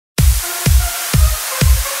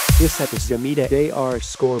This app is ZEMITA AR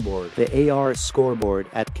Scoreboard. The AR Scoreboard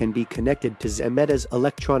app can be connected to ZEMITA's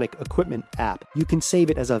electronic equipment app. You can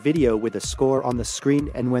save it as a video with a score on the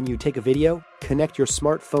screen, and when you take a video, connect your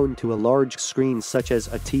smartphone to a large screen such as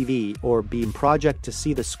a TV or Beam project to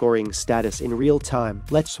see the scoring status in real time.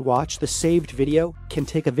 Let's watch the saved video. Can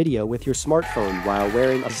take a video with your smartphone while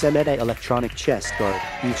wearing a ZEMITA electronic chest guard.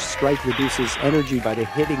 Each strike reduces energy by the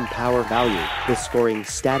hitting power value. The scoring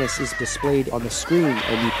status is displayed on the screen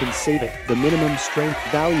and you can save it. The minimum strength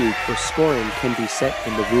value for scoring can be set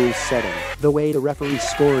in the rules setting. The way the referee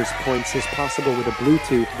scores points is possible with a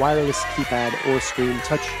Bluetooth wireless keypad or screen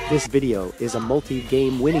touch. This video is a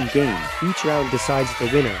multi-game winning game. Each round decides the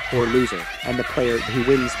winner or loser, and the player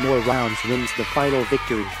who wins more rounds wins the final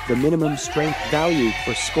victory. The minimum strength value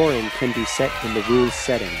for scoring can be set in the rules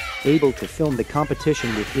setting. Able to film the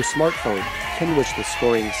competition with your smartphone, can watch the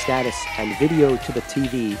scoring status and video to the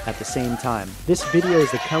TV at the same time. This video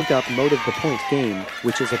is the count-up mode of the point game,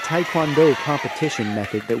 which is a taekwondo competition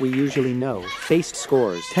method that we usually know. Faced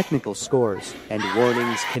scores, technical scores, and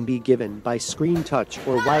warnings can be given by screen touch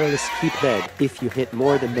or wireless keypad. If you hit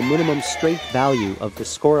more than the minimum strength value of the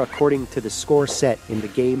score according to the score set in the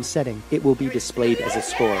game setting, it will be displayed as a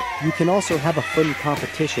score. You can also have a fun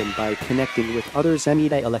competition by connecting with other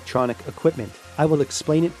ZEMITA electronic equipment. I will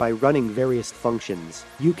explain it by running various functions.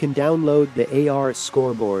 You can download the AR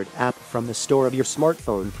Scoreboard app from the store of your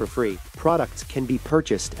smartphone for free. Products can be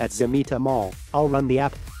purchased at ZEMITA Mall. I'll run the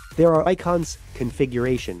app. There are icons,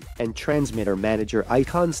 configuration, and transmitter manager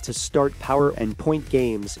icons to start power and point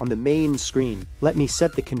games on the main screen. Let me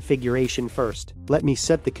set the configuration first.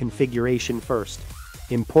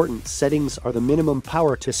 Important settings are the minimum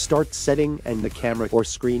power to start setting and the camera or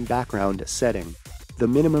screen background setting. The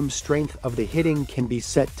minimum strength of the hitting can be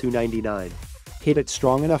set to 99. Hit it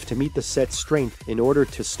strong enough to meet the set strength in order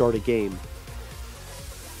to start a game.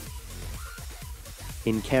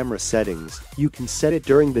 In camera settings, you can set it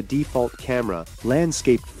during the default camera,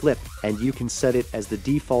 landscape flip, and you can set it as the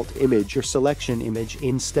default image or selection image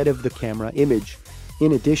instead of the camera image.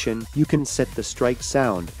 In addition, you can set the strike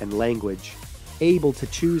sound and language. Able to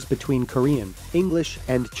choose between Korean, English,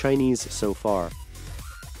 and Chinese so far.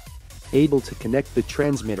 Able to connect the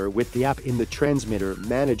transmitter with the app in the transmitter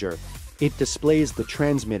manager. It displays the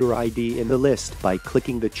transmitter ID in the list by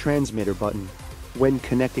clicking the transmitter button. When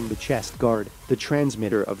connecting the chest guard, the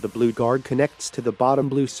transmitter of the blue guard connects to the bottom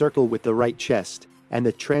blue circle with the right chest, and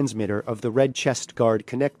the transmitter of the red chest guard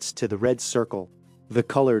connects to the red circle. The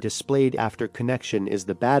color displayed after connection is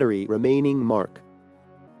the battery remaining mark.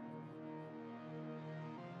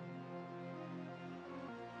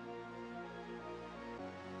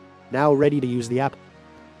 Now ready to use the app?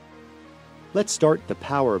 Let's start the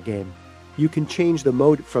power game. You can change the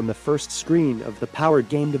mode from the first screen of the power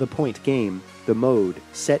game to the point game, the mode,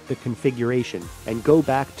 set the configuration, and go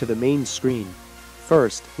back to the main screen.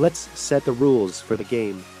 First, let's set the rules for the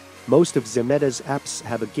game. Most of ZEMITA's apps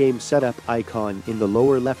have a game setup icon in the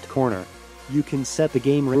lower left corner. You can set the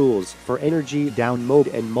game rules for energy down mode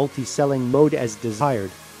and multi-selling mode as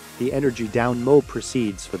desired. The energy down mode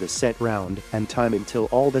proceeds for the set round and time until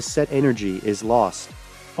all the set energy is lost.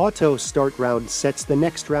 Auto start round sets the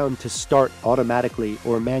next round to start automatically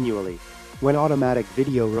or manually. When automatic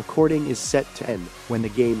video recording is set to end when the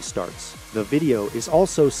game starts, the video is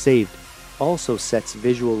also saved. Also sets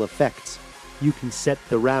visual effects. You can set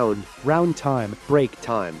the round time, break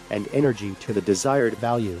time, and energy to the desired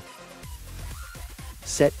value.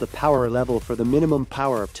 Set the power level for the minimum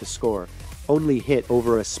power to score. Only hit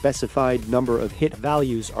over a specified number of hit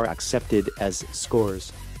values are accepted as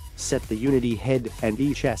scores. Set the unity head and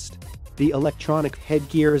e-chest. The electronic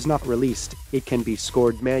headgear is not released, it can be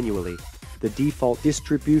scored manually. The default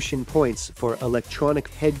distribution points for electronic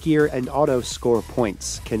headgear and auto score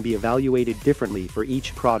points can be evaluated differently for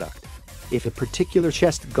each product. If a particular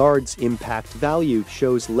chest guard's impact value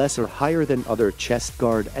shows less or higher than other chest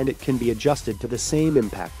guard, and it can be adjusted to the same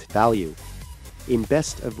impact value. In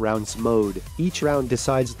best of rounds mode, each round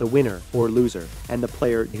decides the winner or loser, and the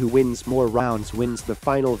player who wins more rounds wins the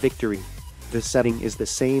final victory. The setting is the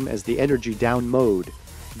same as the energy down mode.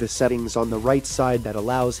 The settings on the right side that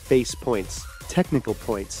allows face points, technical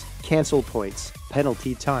points, cancel points,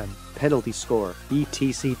 penalty time, penalty score,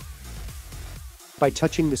 etc. by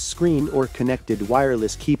touching the screen or connected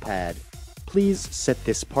wireless keypad. Please set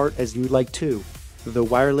this part as you like to. The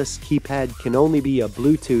wireless keypad can only be a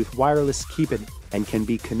Bluetooth wireless keypad and can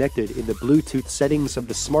be connected in the Bluetooth settings of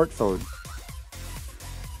the smartphone.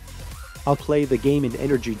 I'll play the game in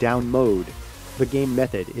energy down mode. The game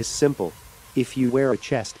method is simple. If you wear a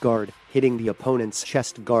chest guard, hitting the opponent's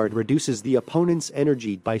chest guard reduces the opponent's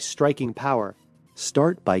energy by striking power.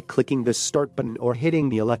 Start by clicking the Start button or hitting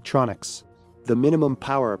the electronics. The minimum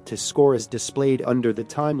power to score is displayed under the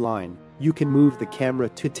timeline. You can move the camera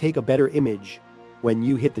to take a better image. When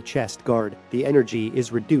you hit the chest guard, the energy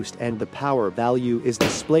is reduced and the power value is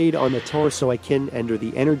displayed on the torso icon under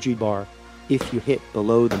the energy bar. If you hit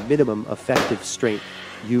below the minimum effective strength,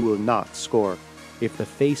 you will not score. If the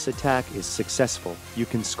face attack is successful, you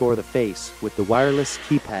can score the face with the wireless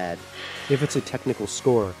keypad. If it's a technical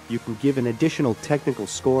score, you can give an additional technical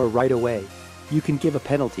score right away. You can give a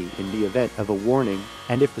penalty in the event of a warning,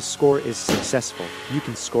 and if the score is successful, you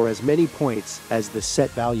can score as many points as the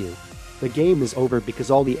set value. The game is over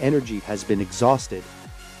because all the energy has been exhausted.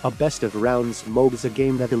 A best of rounds mode is a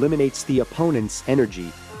game that eliminates the opponent's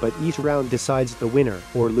energy, but each round decides the winner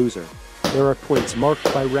or loser. There are points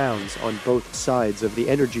marked by rounds on both sides of the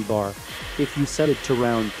energy bar. If you set it to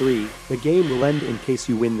round 3, the game will end in case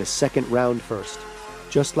you win the second round first.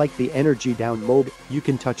 Just like the energy down mode, you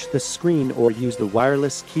can touch the screen or use the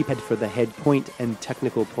wireless keypad for the head point and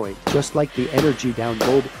technical point. Just like the energy down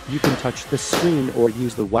mode, you can touch the screen or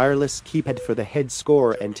use the wireless keypad for the head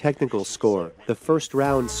score and technical score. The first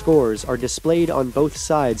round scores are displayed on both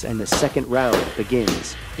sides and the second round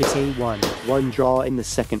begins. It's a 1-1 draw in the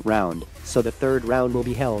second round, so the third round will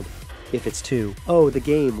be held. If it's 2-0, the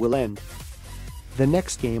game will end. The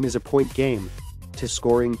next game is a point game. To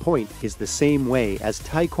scoring point is the same way as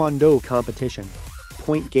Taekwondo competition.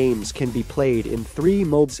 Point games can be played in 3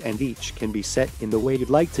 modes and each can be set in the way you'd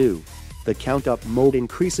like to. The count-up mode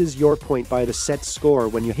increases your point by the set score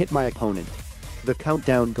when you hit my opponent. The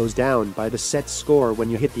countdown goes down by the set score when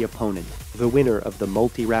you hit the opponent. The winner of the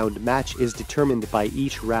multi-round match is determined by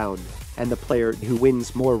each round, and the player who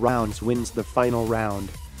wins more rounds wins the final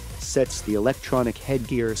round. Sets the electronic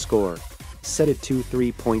headgear score. Set it to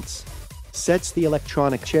 3 points. Sets the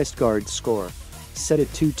electronic chest guard score. Set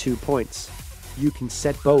it to 2 points. You can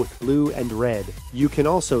set both blue and red. You can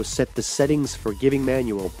also set the settings for giving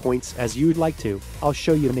manual points as you'd like to. I'll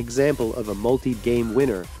show you an example of a multi-game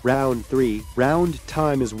winner. Round 3. Round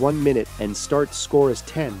time is 1 minute and start score is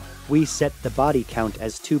 10. We set the body count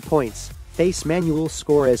as 2 points, face manual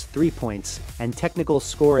score as 3 points, and technical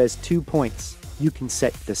score as 2 points. You can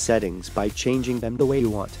set the settings by changing them the way you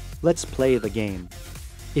want. Let's play the game.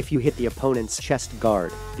 If you hit the opponent's chest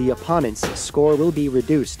guard, the opponent's score will be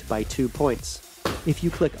reduced by 2 points. If you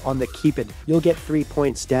click on the keypad, you'll get 3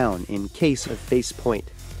 points down in case of face point.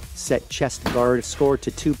 Set chest guard score to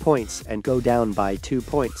 2 points and go down by 2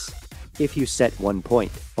 points. If you set 1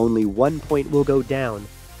 point, only 1 point will go down.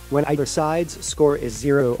 When either side's score is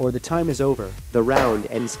 0 or the time is over, the round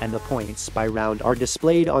ends and the points by round are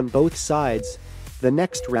displayed on both sides. The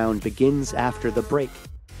next round begins after the break.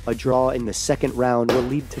 A draw in the second round will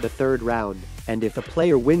lead to the third round, and if a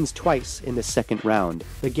player wins twice in the second round,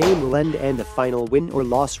 the game will end and the final win or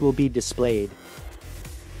loss will be displayed.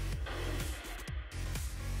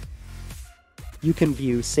 You can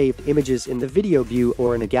view saved images in the video view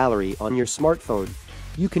or in a gallery on your smartphone.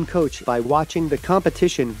 You can coach by watching the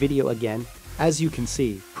competition video again. As you can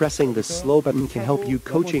see, pressing the slow button can help you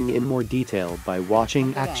coaching in more detail by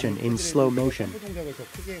watching action in slow motion.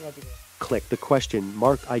 Click the question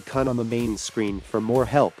mark icon on the main screen for more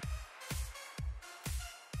help.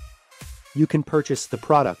 You can purchase the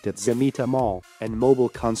product at ZEMITA Mall, and mobile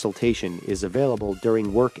consultation is available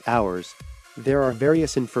during work hours. There are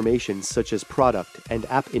various information such as product and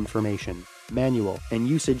app information, manual, and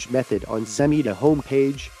usage method on ZEMITA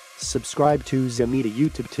homepage. Subscribe to ZEMITA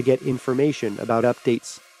YouTube to get information about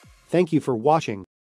updates. Thank you for watching.